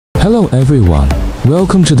Hello everyone,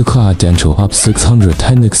 welcome to the Clariscan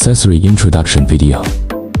UP610 accessory introduction video.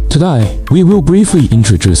 Today, we will briefly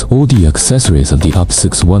introduce all the accessories of the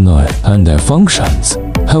UP610 and their functions,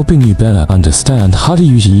 helping you better understand how to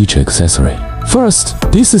use each accessory. First,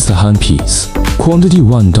 this is the handpiece. Quantity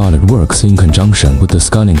 1. It works in conjunction with the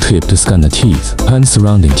scanning tip to scan the teeth and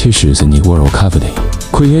surrounding tissues in the oral cavity,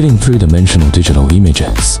 creating three-dimensional digital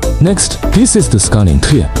images. Next, this is the scanning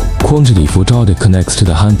tip. Quantity 4. It connects to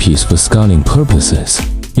the handpiece for scanning purposes,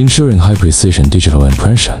 ensuring high-precision digital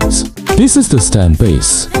impressions. This is the stand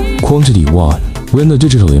base. Quantity 1. When the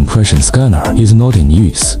digital impression scanner is not in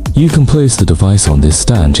use, you can place the device on this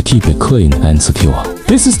stand to keep it clean and secure.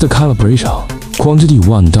 This is the calibrator. Quantity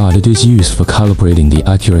 1. It is used for calibrating the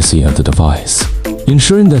accuracy of the device,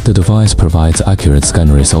 ensuring that the device provides accurate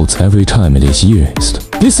scan results every time it is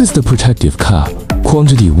used. This is the protective cap.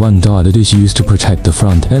 Quantity 1. It is used to protect the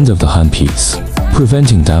front end of the handpiece,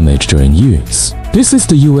 preventing damage during use. This is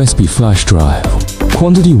the USB flash drive.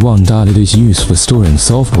 Quantity 1. It is used for storing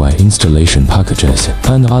software installation packages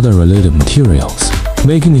and other related materials,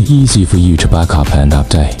 making it easy for you to backup and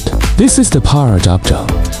update. This is the power adapter.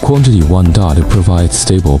 Quantity 1. It provides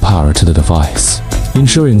stable power to the device,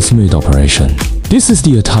 ensuring smooth operation. This is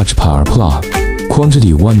the attached power plug.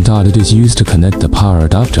 Quantity 1. It is used to connect the power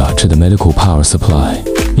adapter to the medical power supply,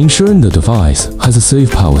 ensuring the device has a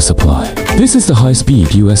safe power supply. This is the high-speed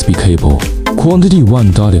USB cable. Quantity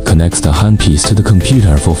 1. It connects the handpiece to the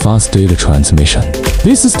computer for fast data transmission.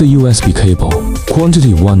 This is the USB cable.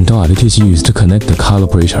 Quantity 1. It is used to connect the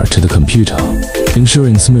calibrator to the computer,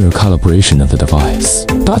 ensuring smooth calibration of the device.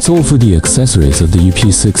 That's all for the accessories of the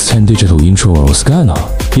UP610 digital intraoral scanner.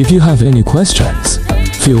 If you have any questions,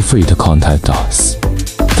 feel free to contact us.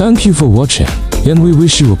 Thank you for watching, and we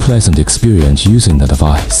wish you a pleasant experience using the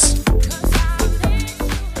device.